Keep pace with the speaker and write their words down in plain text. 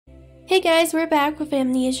Hey guys, we're back with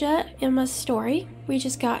Amnesia, Emma's story. We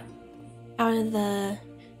just got out of the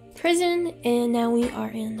prison and now we are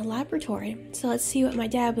in the laboratory. So let's see what my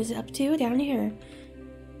dad was up to down here.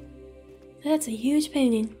 That's a huge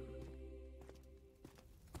painting.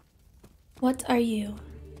 What are you?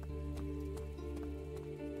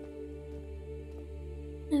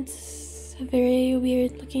 It's a very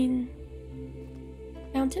weird looking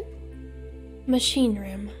fountain. Machine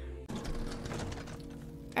room.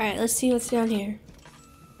 Alright, let's see what's down here.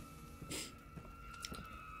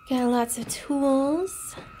 Got lots of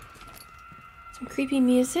tools. Some creepy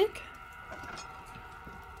music.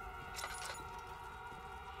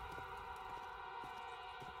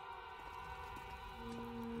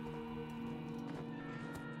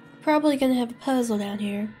 Probably gonna have a puzzle down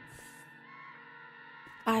here,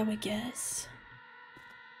 I would guess.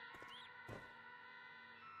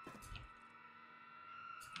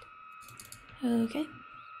 Okay.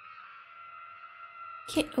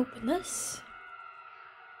 Can't open this.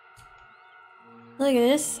 Look at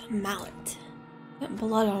this mallet. Got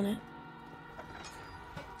blood on it.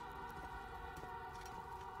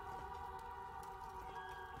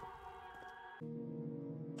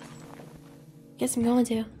 Guess I'm going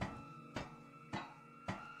to.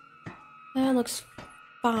 That looks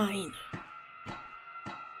fine.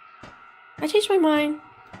 I changed my mind.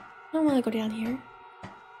 I don't want to go down here.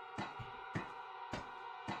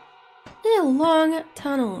 A long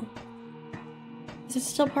tunnel. Is it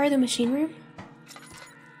still part of the machine room?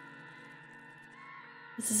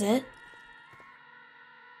 This is it?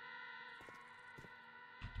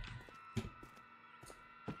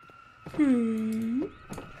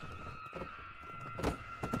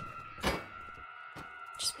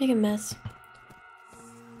 Just make a mess.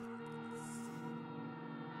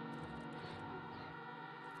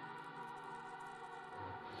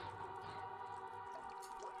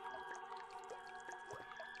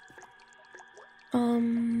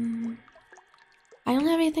 I don't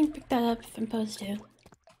have anything to pick that up if I'm supposed to.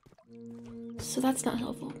 So that's not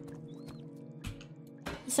helpful.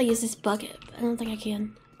 Unless I use this bucket, but I don't think I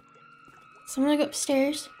can. So I'm gonna go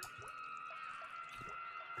upstairs.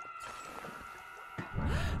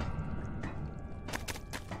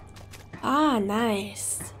 Ah,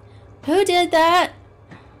 nice. Who did that?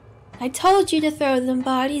 I told you to throw them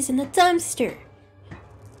bodies in the dumpster.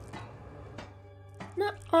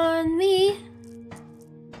 Not on me.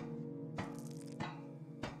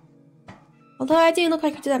 Although I do look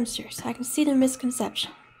like a dumpster, so I can see the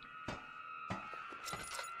misconception.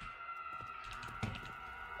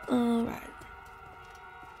 Alright.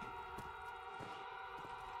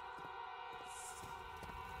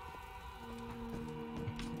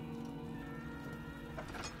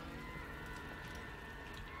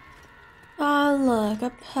 Oh look,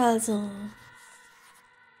 a puzzle.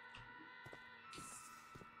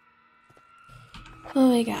 What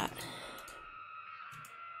we got?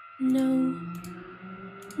 No.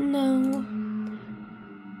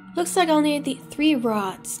 Looks like I'll need the 3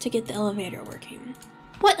 rods to get the elevator working.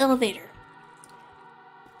 What elevator?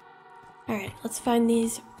 Alright, let's find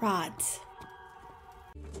these rods.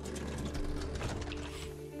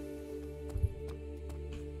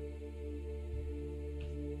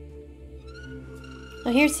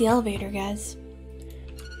 Oh, here's the elevator, guys.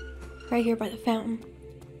 Right here by the fountain.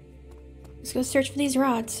 Let's go search for these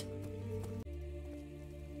rods.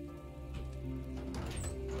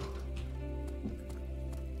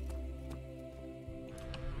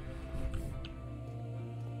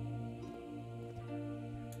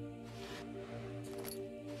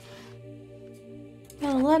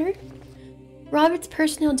 Got a letter. Robert's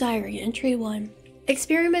personal diary, entry 1.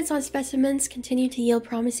 Experiments on specimens continue to yield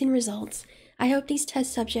promising results. I hope these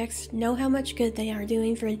test subjects know how much good they are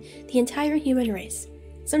doing for the entire human race.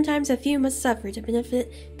 Sometimes a few must suffer to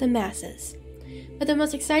benefit the masses. But the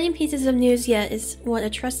most exciting pieces of news yet is what a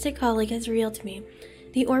trusted colleague has revealed to me.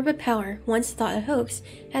 The orb of power, once thought a hoax,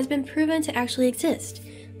 has been proven to actually exist.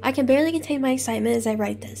 I can barely contain my excitement as I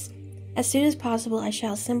write this. As soon as possible, I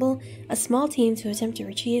shall assemble a small team to attempt to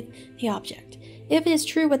retrieve the object. If it is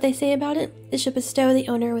true what they say about it, it should bestow the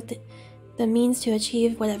owner with the means to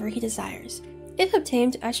achieve whatever he desires. If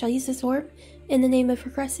obtained, I shall use this orb in the name of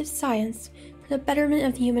progressive science for the betterment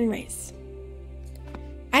of the human race.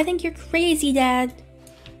 I think you're crazy, Dad.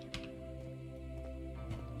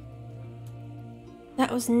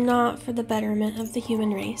 That was not for the betterment of the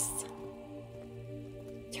human race.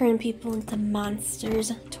 Turn people into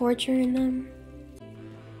monsters, torturing them.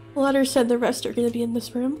 The letter said the rest are going to be in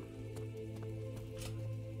this room.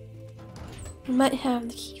 I might have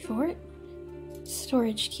the key for it.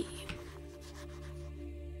 Storage key.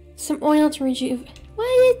 Some oil to rejuve.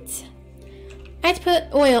 What? I had to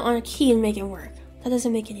put oil on a key and make it work. That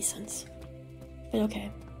doesn't make any sense. But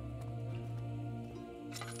okay.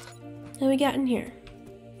 What we got in here?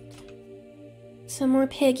 Some more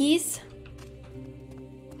piggies.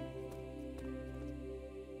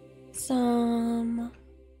 Some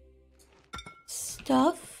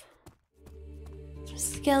stuff. Some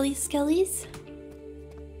skellies.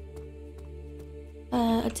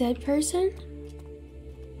 A dead person.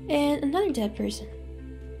 And another dead person.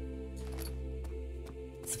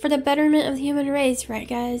 It's for the betterment of the human race, right,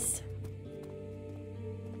 guys?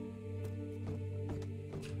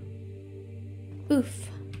 Oof.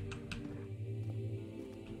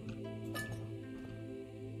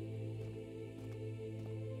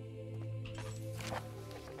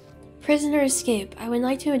 Prisoner escape. I would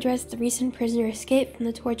like to address the recent prisoner escape from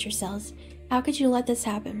the torture cells. How could you let this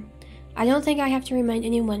happen? I don't think I have to remind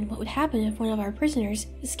anyone what would happen if one of our prisoners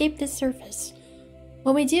escaped this surface.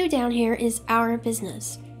 What we do down here is our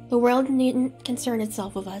business. The world needn't concern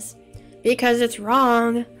itself with us. Because it's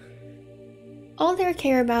wrong. All they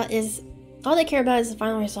care about is the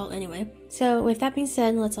final result anyway. So with that being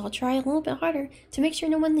said, let's all try a little bit harder to make sure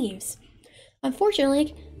no one leaves.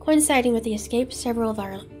 Unfortunately, coinciding with the escape, several of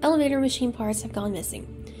our elevator machine parts have gone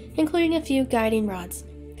missing, including a few guiding rods.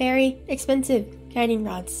 Very expensive guiding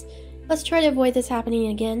rods. Let's try to avoid this happening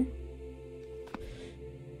again.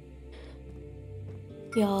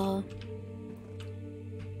 Y'all,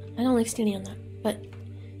 I don't like standing on that, but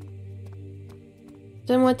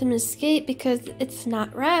don't want them to escape because it's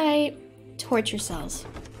not right. Torture cells.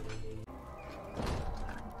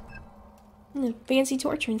 A fancy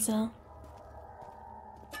torturing cell.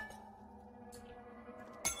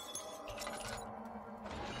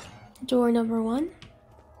 Door number 1.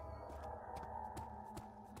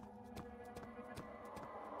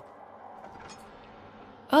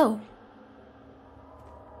 Oh.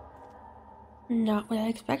 Not what I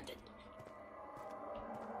expected.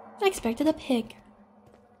 I expected a pig.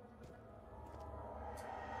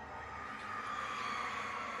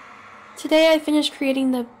 Today I finished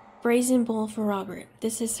creating the brazen bowl for Robert.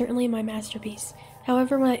 This is certainly my masterpiece.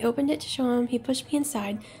 However, when I opened it to show him, he pushed me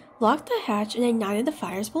inside, locked the hatch, and ignited the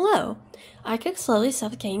fires below. I cooked slowly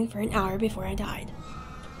suffocating for an hour before I died.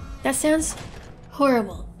 That sounds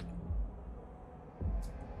horrible.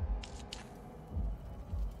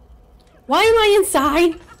 Why am I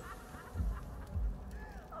inside?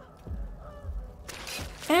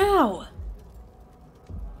 Ow!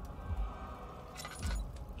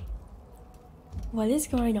 What is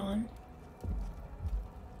going on?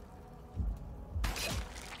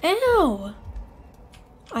 Ow!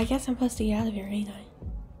 I guess I'm supposed to get out of here, ain't I?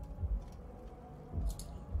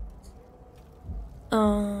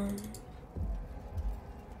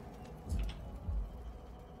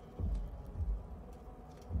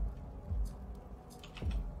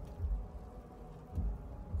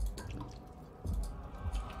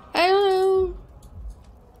 I don't know.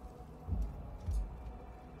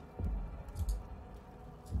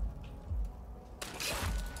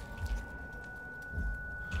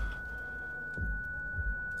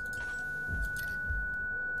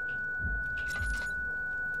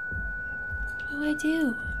 What do I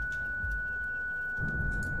do?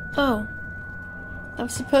 Oh. That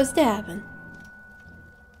was supposed to happen.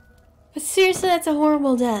 But seriously, that's a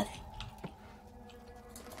horrible death.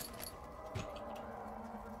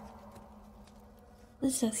 What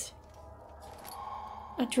is this?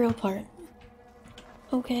 A drill part.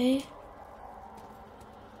 Okay.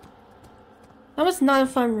 That was not a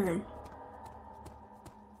fun room.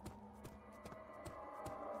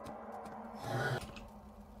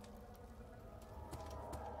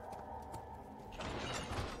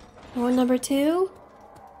 Door number 2.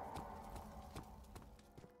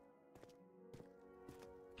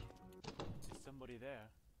 Is somebody there?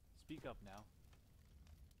 Speak up now.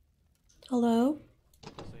 Hello?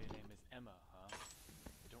 So your name is Emma, huh?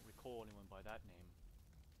 I don't recall anyone by that name.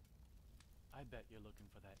 I bet you're looking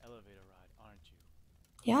for that elevator ride, aren't you?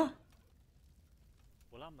 Yeah.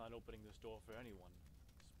 Well, I'm not opening this door for anyone,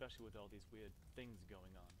 especially with all these weird things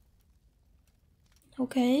going on.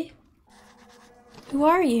 Okay. Who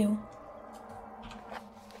are you?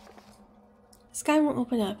 This guy won't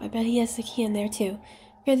open up. I bet he has the key in there too.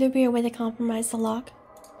 Could there be a way to compromise the lock?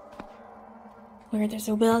 Where there's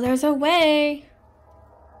a will, there's a way!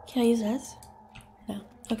 Can I use this? No.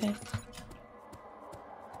 Okay.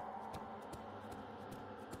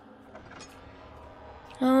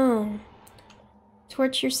 Oh.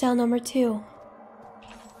 Torture cell number 2.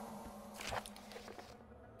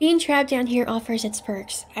 Being trapped down here offers its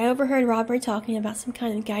perks. I overheard Robert talking about some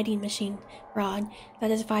kind of guiding machine rod that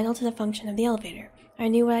is vital to the function of the elevator. I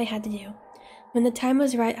knew what I had to do. When the time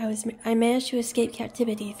was right, I managed to escape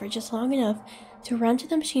captivity for just long enough to run to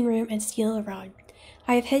the machine room and steal a rod.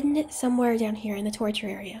 I have hidden it somewhere down here in the torture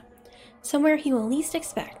area. Somewhere he will least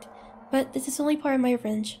expect. But this is only part of my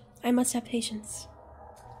revenge. I must have patience.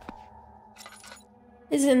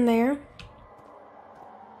 Is it in there?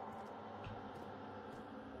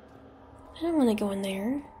 I don't want to go in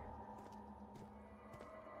there.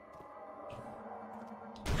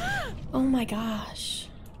 Oh my gosh.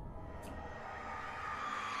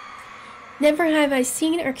 Never have I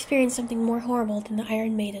seen or experienced something more horrible than the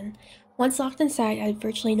Iron Maiden. Once locked inside, I had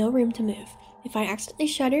virtually no room to move. If I accidentally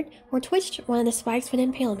shuddered or twitched, one of the spikes would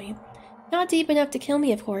impale me. Not deep enough to kill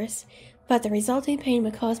me, of course, but the resulting pain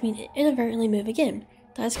would cause me to inadvertently move again,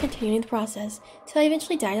 thus continuing the process, till I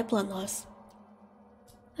eventually died of blood loss.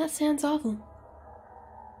 That sounds awful.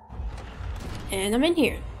 And I'm in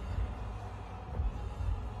here.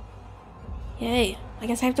 Yay, I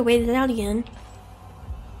guess I have to wait it out again.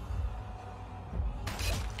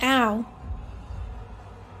 Ow.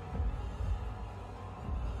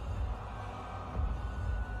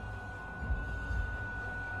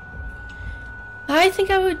 I think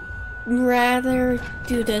I would rather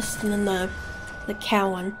do this than the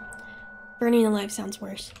cow one. Burning alive sounds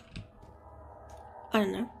worse. I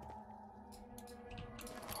don't know.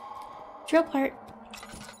 Drill part.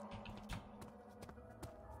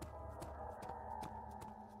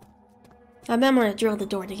 I bet I'm gonna drill the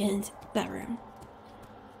door to get into that room.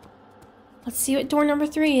 Let's see what door number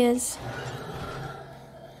 3 is.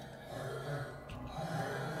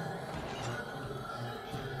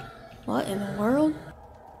 What in the world?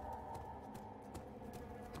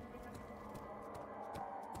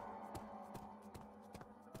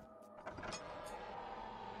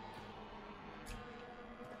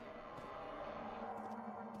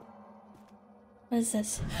 What is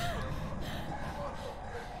this?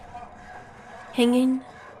 Hanging?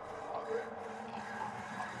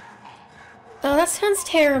 Oh, that sounds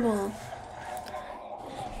terrible.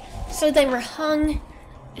 So they were hung,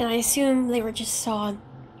 and I assume they were just sawed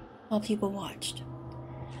while people watched.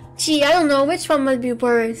 Gee, I don't know which one would be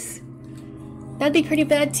worse. That'd be pretty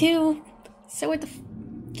bad too. So would the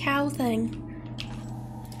cow thing.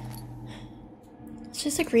 Let's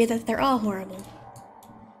just agree that they're all horrible.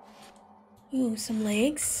 Ooh, some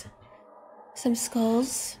legs, some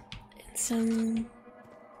skulls, and some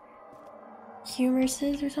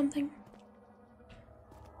humeruses or something.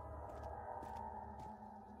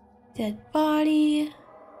 Dead body.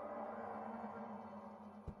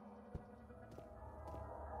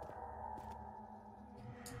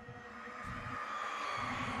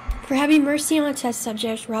 For having mercy on a test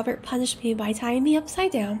subject, Robert punished me by tying me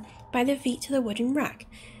upside down by the feet to the wooden rack.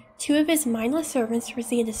 2 of his mindless servants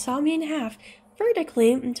proceeded to saw me in half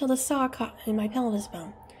vertically until the saw caught in my pelvis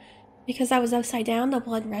bone. Because I was upside down, the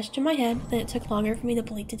blood rushed to my head, and it took longer for me to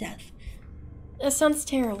bleed to death. That sounds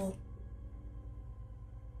terrible.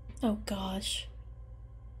 Oh gosh.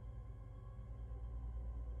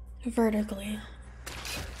 Vertically.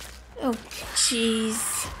 Oh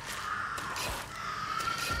jeez.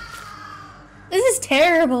 This is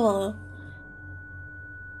terrible.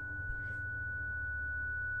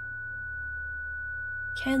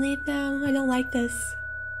 Can I leave now? I don't like this.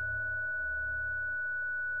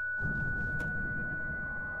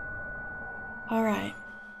 Alright.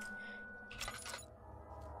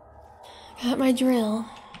 Got my drill.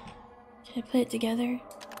 Can I put it together?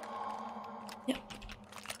 Yep.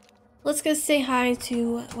 Let's go say hi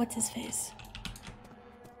to what's his face.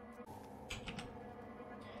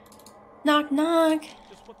 Knock knock.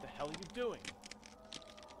 Just what the hell are you doing?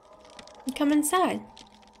 Come inside.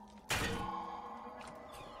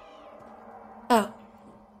 Oh.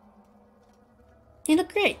 You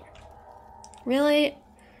look great. Really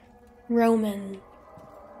Roman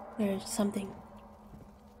or something.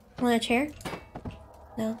 Want a chair?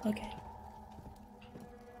 No? Okay.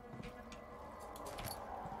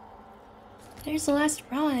 There's the last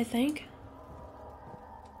rod, I think.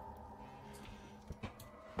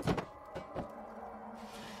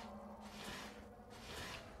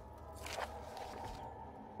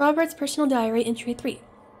 Robert's personal diary, entry 3.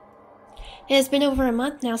 It has been over a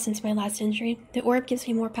month now since my last injury. The orb gives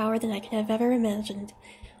me more power than I could have ever imagined.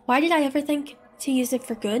 Why did I ever think to use it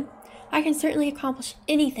for good? I can certainly accomplish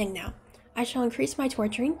anything now. I shall increase my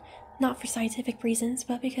torturing, not for scientific reasons,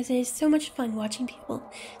 but because it is so much fun watching people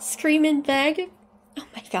scream and beg. Oh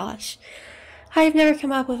my gosh. I have never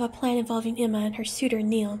come up with a plan involving Emma and her suitor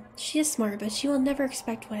Neil. She is smart, but she will never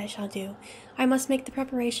expect what I shall do. I must make the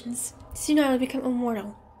preparations. Soon I will become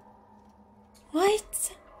immortal.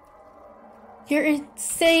 What? You're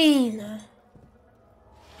insane.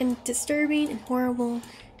 and disturbing and horrible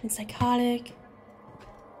and psychotic.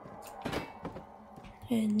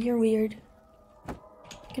 And you're weird.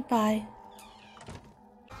 Goodbye.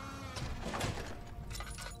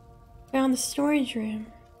 Found the storage room.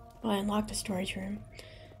 Well, I unlocked the storage room.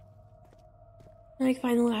 I can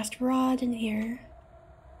find the last rod in here.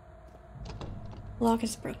 Lock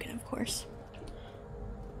is broken, of course.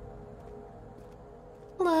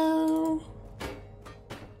 Hello.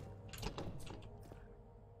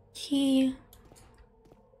 Key.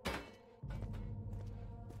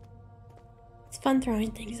 It's fun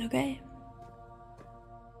throwing things, okay?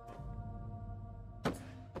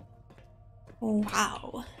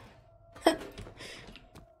 Wow.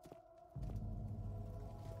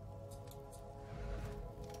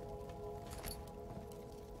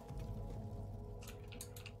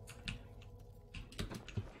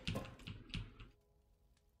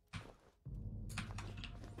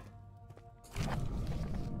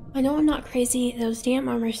 I know I'm not crazy. Those damn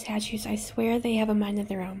armor statues, I swear they have a mind of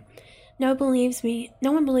their own. No one believes me.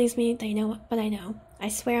 They know, but I know. I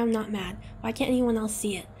swear I'm not mad. Why can't anyone else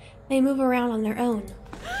see it? They move around on their own.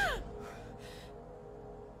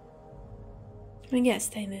 I guess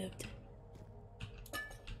they moved.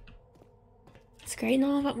 It's great and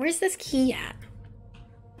all, but where's this key at?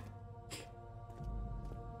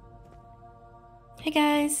 Hey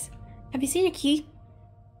guys, have you seen a key?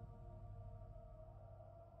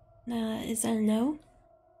 Is that a no?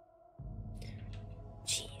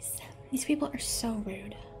 Jeez, these people are so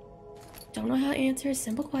rude. Don't know how to answer a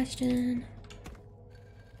simple question.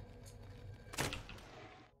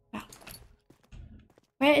 Wow.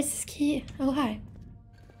 Where is this key? Oh, hi.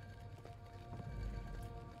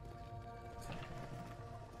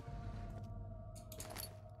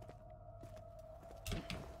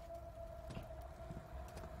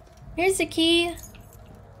 Here's the key.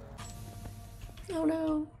 Oh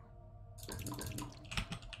no.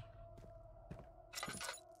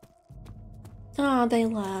 Oh, they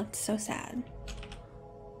left. So sad.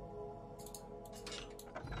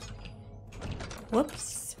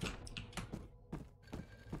 Whoops.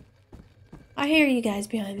 I hear you guys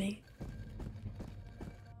behind me.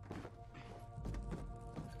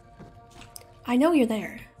 I know you're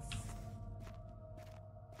there.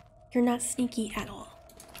 You're not sneaky at all.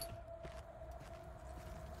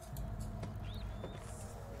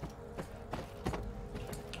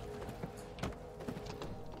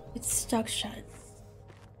 It's stuck shut.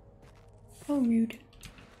 So rude.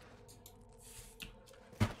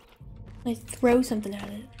 I throw something at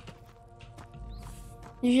it.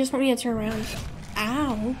 You just want me to turn around.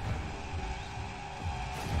 Ow.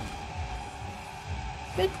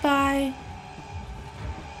 Goodbye.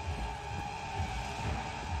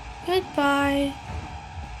 Goodbye.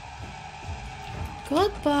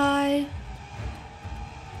 Goodbye.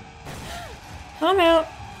 I'm out.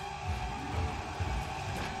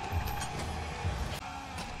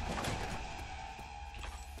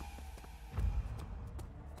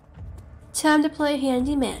 Time to play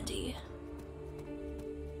Handy Mandy.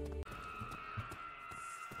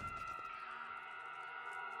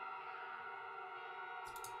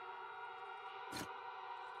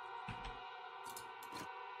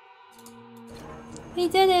 We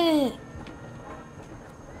did it!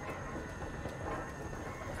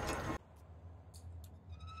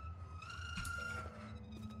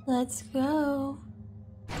 Let's go.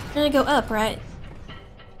 We're gonna go up, right?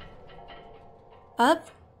 Up?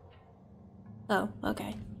 Oh,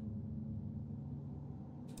 okay.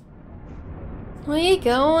 We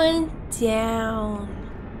going down.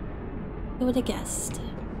 Who would have guessed?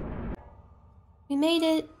 We made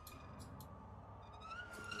it.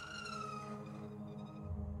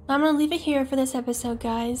 I'm gonna leave it here for this episode,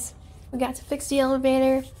 guys. We got to fix the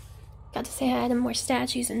elevator, got to say hi to more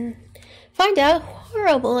statues, and find out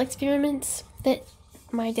horrible experiments that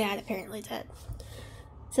my dad apparently did.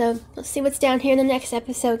 So, let's see what's down here in the next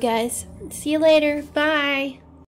episode, guys. See you later. Bye!